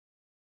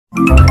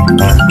Air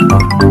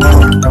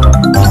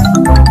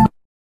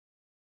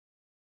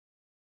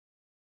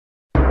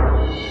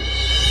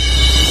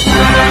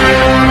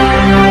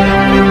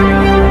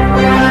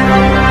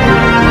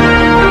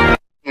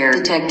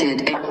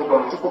detected.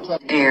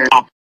 Air.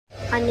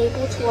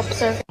 Unable to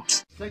observe.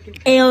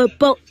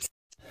 Airboat.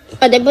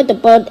 Unable to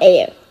board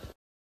air.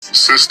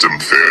 System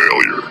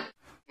failure.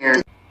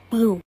 Air.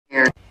 Blue.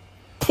 Air.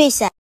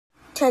 Pizza.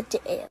 Touch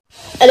air.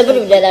 Unable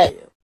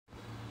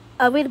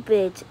to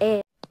bridge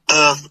air.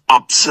 Earth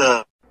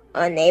observe.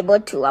 Unable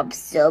to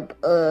observe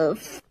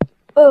Earth.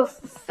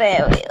 Earth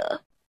failure.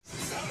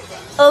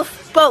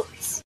 Earth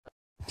boats.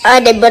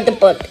 Unable to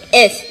board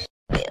Earth.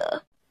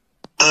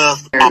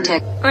 Earth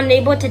Detect.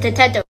 Unable to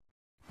detect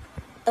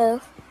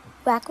Earth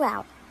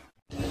background.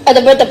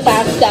 Unable to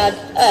pass down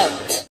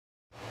Earth.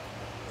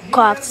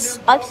 Cause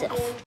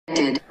observe.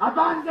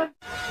 Detected.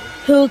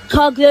 Who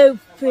cargo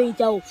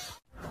freedom.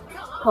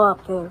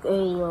 Parking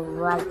area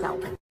right now.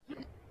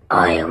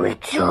 I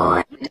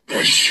rejoice.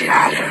 The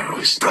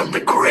shadows from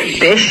the grave.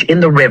 Fish in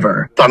the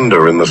river.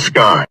 Thunder in the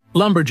sky.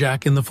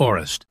 Lumberjack in the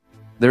forest.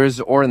 There is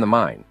ore in the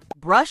mine.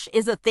 Brush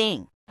is a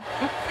thing.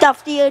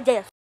 Dusty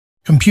death.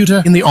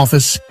 Computer in the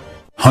office.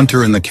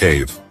 Hunter in the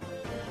cave.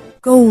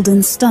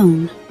 Golden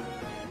stone.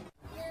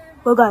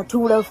 We got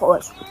to the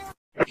forest.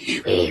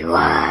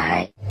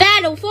 Rewind.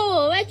 Battle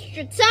for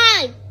extra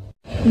time.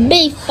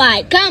 Big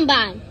fight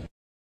combine.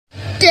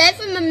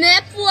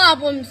 Definite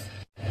problems.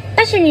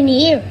 Especially in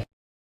here.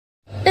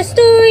 The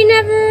story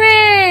never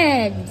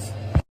ends.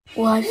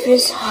 Life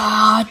is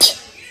hard.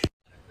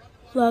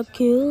 What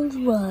kills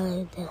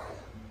one?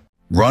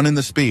 Run in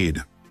the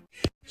speed.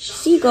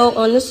 Seagull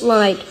on the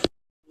slide.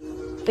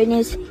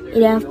 Finish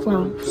it have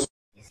clones.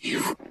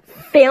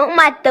 Film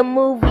at the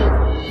movie.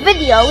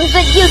 Video is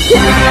at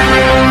YouTube.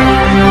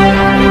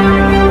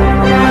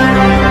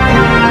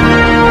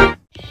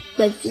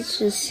 Life is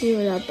just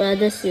here about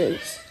the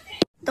series.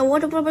 The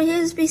water bubble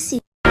here is BC.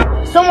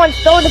 Someone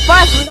stole the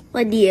fire.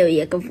 What the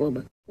area come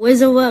from? Where's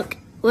the work?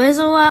 Where's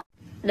the work?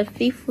 The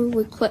thief will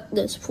request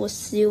us for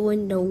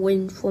stealing the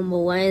wind from a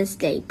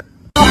landscape.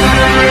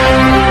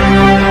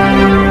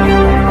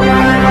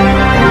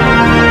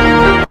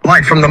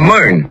 Light from the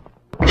moon.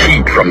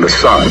 Heat from the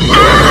sun.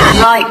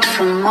 Light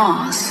from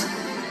Mars.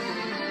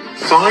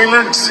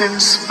 Silence in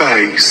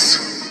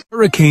space.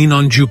 Hurricane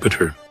on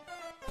Jupiter.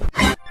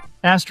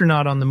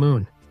 Astronaut on the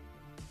moon.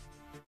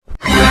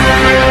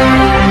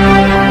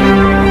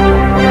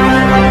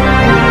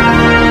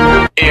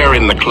 Air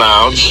in the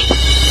clouds.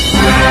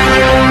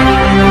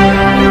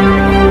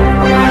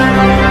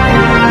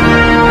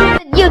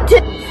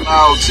 YouTube.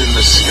 Clouds in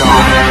the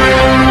sky.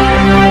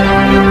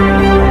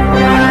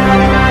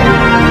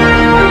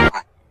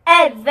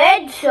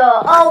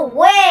 Adventure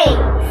away.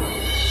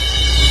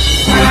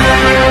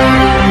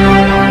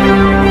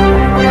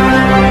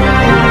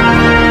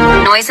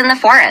 Noise in the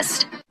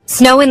forest.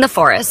 Snow in the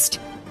forest.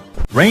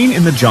 Rain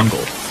in the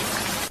jungle.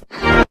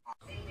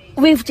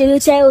 With the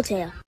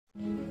telltale.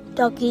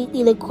 Doggy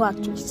in the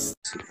quarters.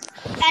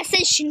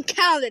 Ascension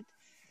counted.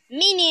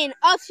 Meaning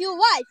of your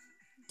life.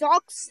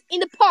 Dogs in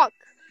the park.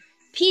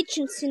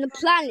 Pigeons in the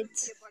planet.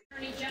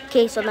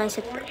 Case of 9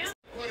 seconds.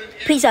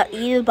 Pizza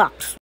in the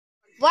box.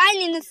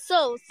 Wine in the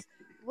souls.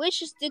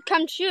 Wishes to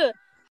come true.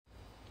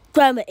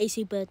 Grandma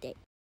 80th birthday.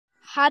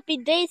 Happy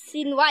days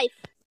in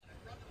life.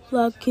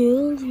 What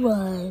killed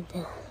one?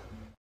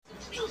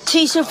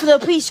 Teacher for the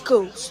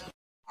preschools.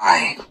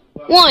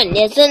 One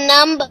is a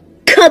number.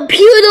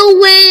 Computer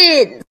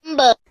wins.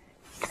 Number.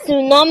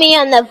 Tsunami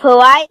on the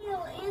Hawaii.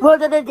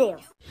 World of the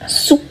Dance.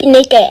 Soup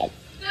naked.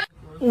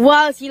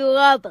 Was you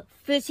rubber?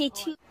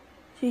 52.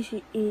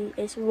 CCE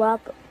is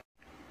rubber.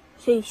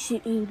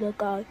 CCE the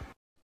guy.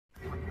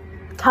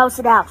 House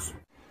it out.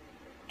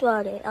 Draw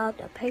it out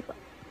the paper.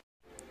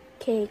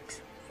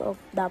 Cakes of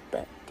the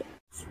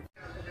birthdays.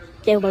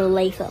 They were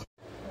later.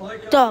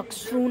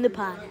 Dogs from the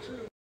pie.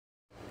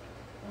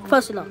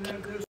 Personal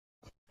cake.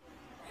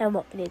 And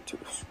what they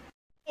choose.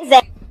 Is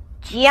it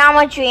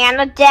geometry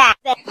and a deck?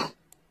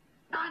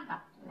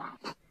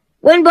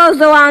 Wind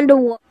blows around the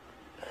world.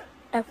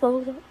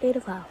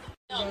 F-85.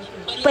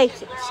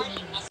 Basics.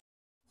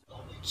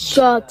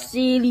 Sharks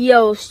in the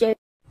ocean.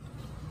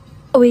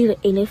 Wheel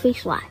in the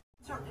fish line.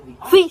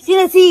 Fish in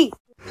the sea.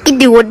 In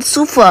the wood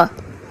sofa.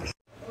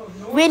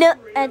 Winner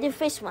at the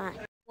fish line.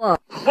 Water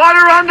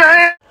under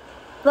here.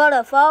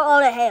 Waterfall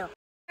on the hill.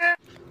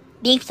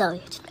 Deep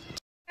storage.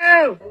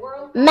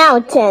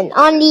 Mountain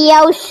on the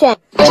ocean.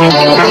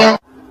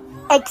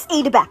 X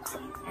in the back.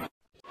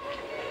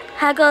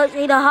 Haggles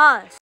in the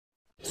horse.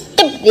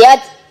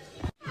 Yes.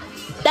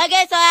 That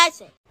gets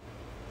action.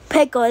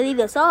 Pickle in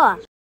the saw.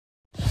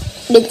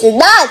 It's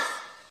nuts.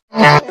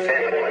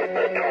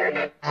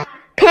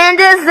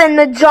 Pandas in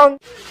the jungle.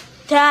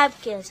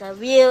 Tapkins are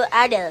real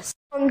adults.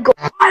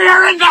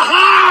 Fire in the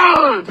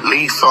hole.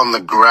 Leaf on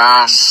the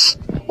grass.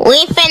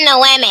 Leaf in the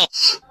women.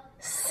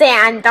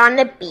 Sand on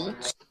the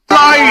beach.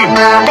 Blind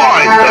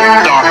by the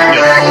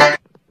darkness.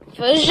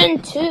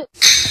 Version 2.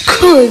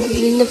 Good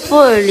in the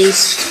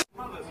forest.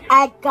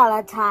 At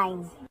color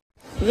time.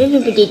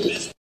 River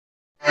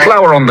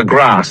Flower on the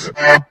grass.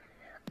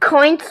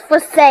 Coins for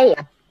sale.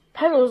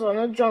 Petals on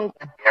the jungle.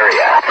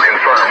 Area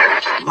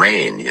confirmed.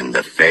 Rain in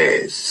the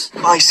face.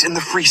 Ice in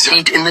the freezer.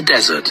 Heat in the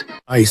desert.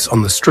 Ice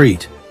on the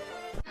street.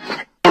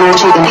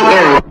 Energy in the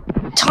area.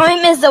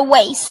 Time is a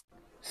waste.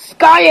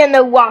 Sky in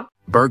the rock.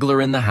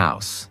 Burglar in the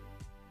house.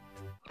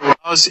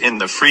 Us in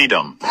the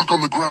freedom. Rock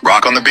on the ground.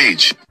 Rock on the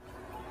beach.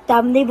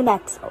 Dominic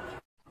Nexo.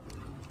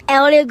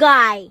 Elder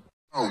guy.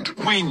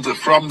 Wind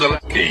from the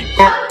lake.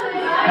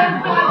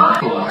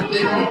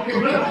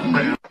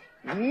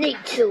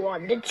 Nature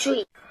on the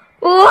tree.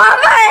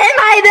 Woman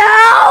I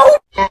know!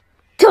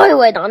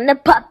 Toilet on the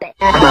puppet.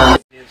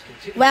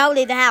 Well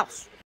in the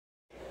house.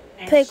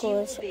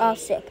 Pickles are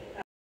sick.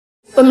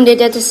 From the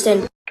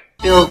distant.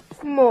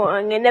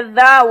 Morning in the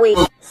valley.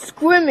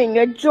 Screaming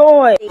a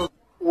joy.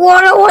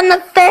 Water on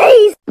the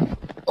face.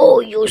 Oh,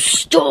 you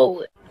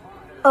stole it.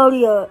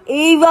 Earlier,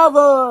 evil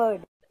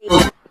word.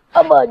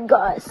 Among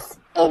us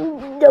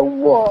in the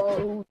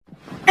world.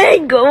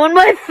 Anger on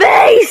my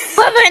face.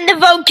 Lava in the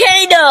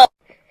volcano.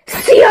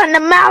 Sea on the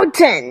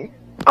mountain.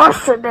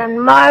 Acid in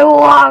my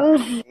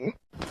lungs.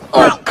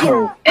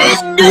 Echo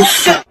in the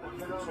sun.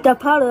 The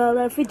power of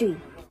everything.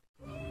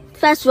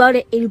 Fast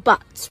routed in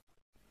bots.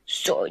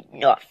 So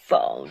not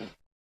found.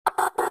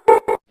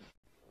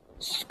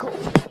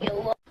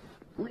 School.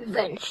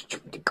 Revenge to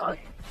the god.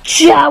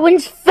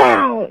 Challenge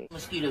found.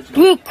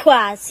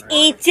 Request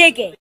a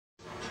ticket.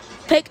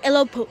 Pick a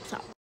little poop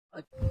out.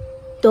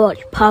 Dog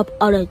pop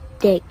on a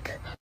dick.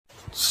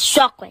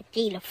 Chocolate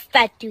in a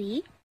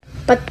factory.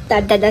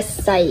 Patata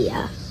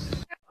saya.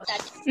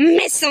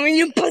 Missile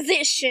in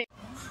position.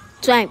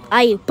 Slime,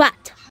 are you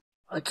butt?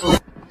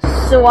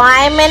 So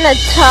I'm in the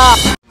top.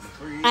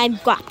 I'm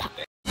guapa.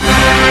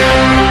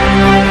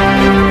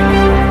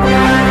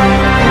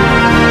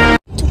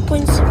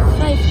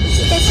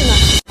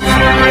 2.5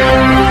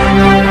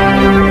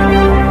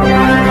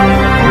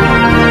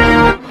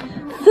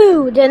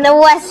 Food in the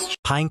west.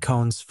 Pine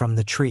cones from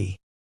the tree.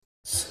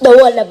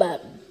 Snow on the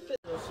mountain.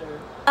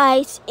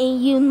 Ice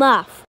in your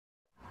mouth.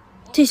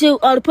 Tissue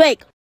on the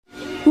break.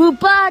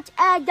 Robot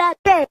at that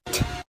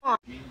bit.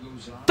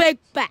 Big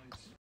back.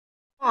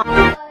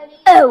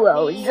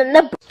 Arrows in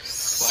the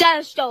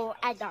sandstone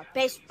at the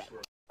basement.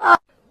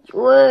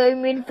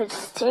 You're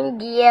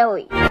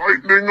incendiary.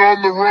 Lightning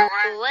on the road.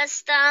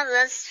 West on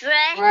the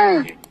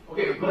street.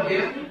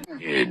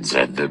 Kids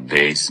at the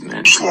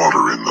basement.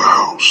 Slaughter in the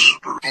house.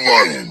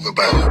 Blood in the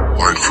back.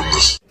 Light from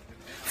the...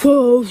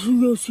 Falls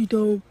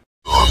Yoshito.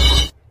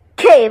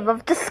 Cave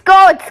of the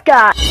Scarred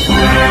Sky.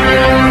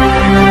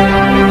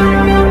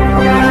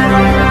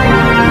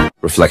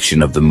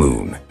 Reflection of the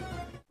moon.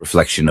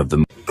 Reflection of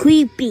the...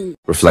 Creepy.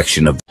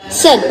 Reflection of...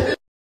 Sin.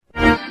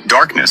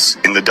 Darkness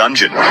in the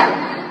dungeon.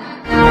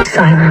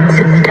 Silence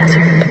in the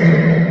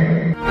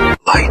desert.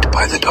 Light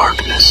by the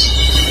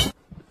darkness.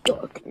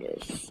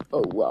 Darkness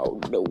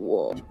around the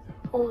world.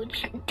 Oh,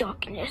 it's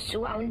darkness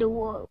around the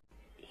world.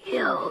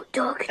 Yo,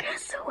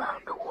 darkness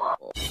around the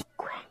world.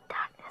 Great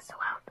darkness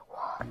around the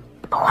world.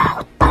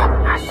 Wow,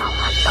 darkness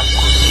around the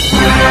world.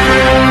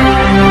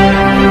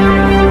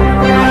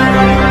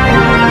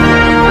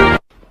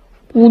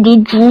 Who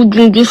did you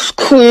do this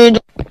kid?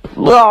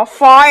 The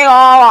fire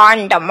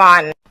on the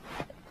man.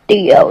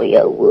 The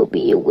area will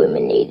be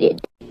eliminated.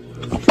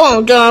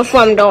 Burned down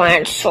from the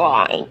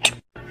inside.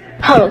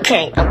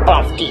 Hurricane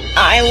above the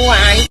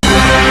island.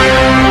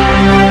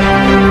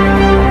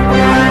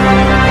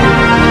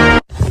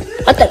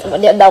 Attack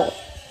from the dog.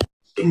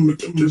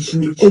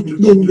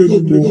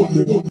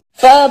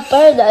 For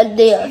further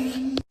death.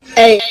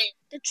 Hey.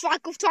 The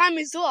track of time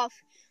is off.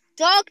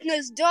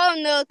 Darkness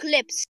during the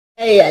eclipse.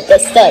 Yeah,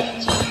 that's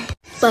that.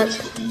 But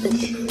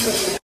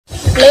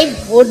blame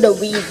for the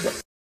wind.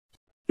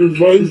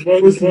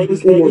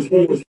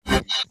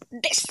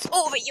 This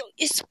Oreo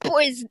is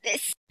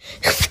poisonous.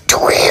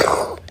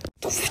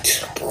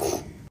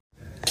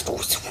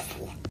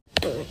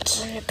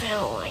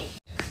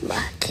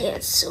 My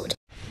cancelled.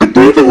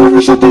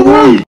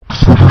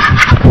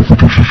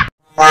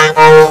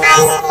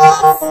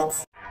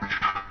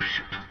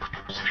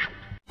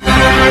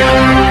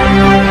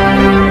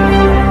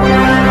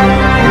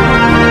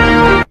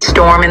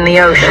 Storm in the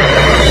ocean.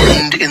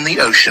 Wind in the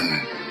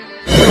ocean.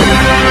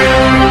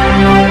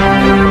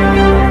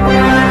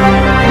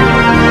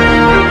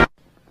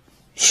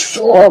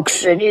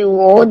 Sharks in the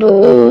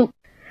water.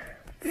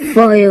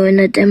 Fire in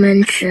a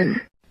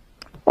dimension.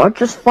 I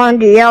just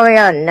found the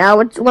area and now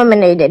it's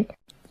eliminated.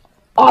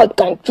 I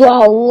can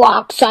throw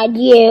rocks at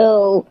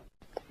you.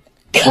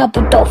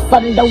 Capital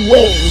from the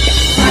wind.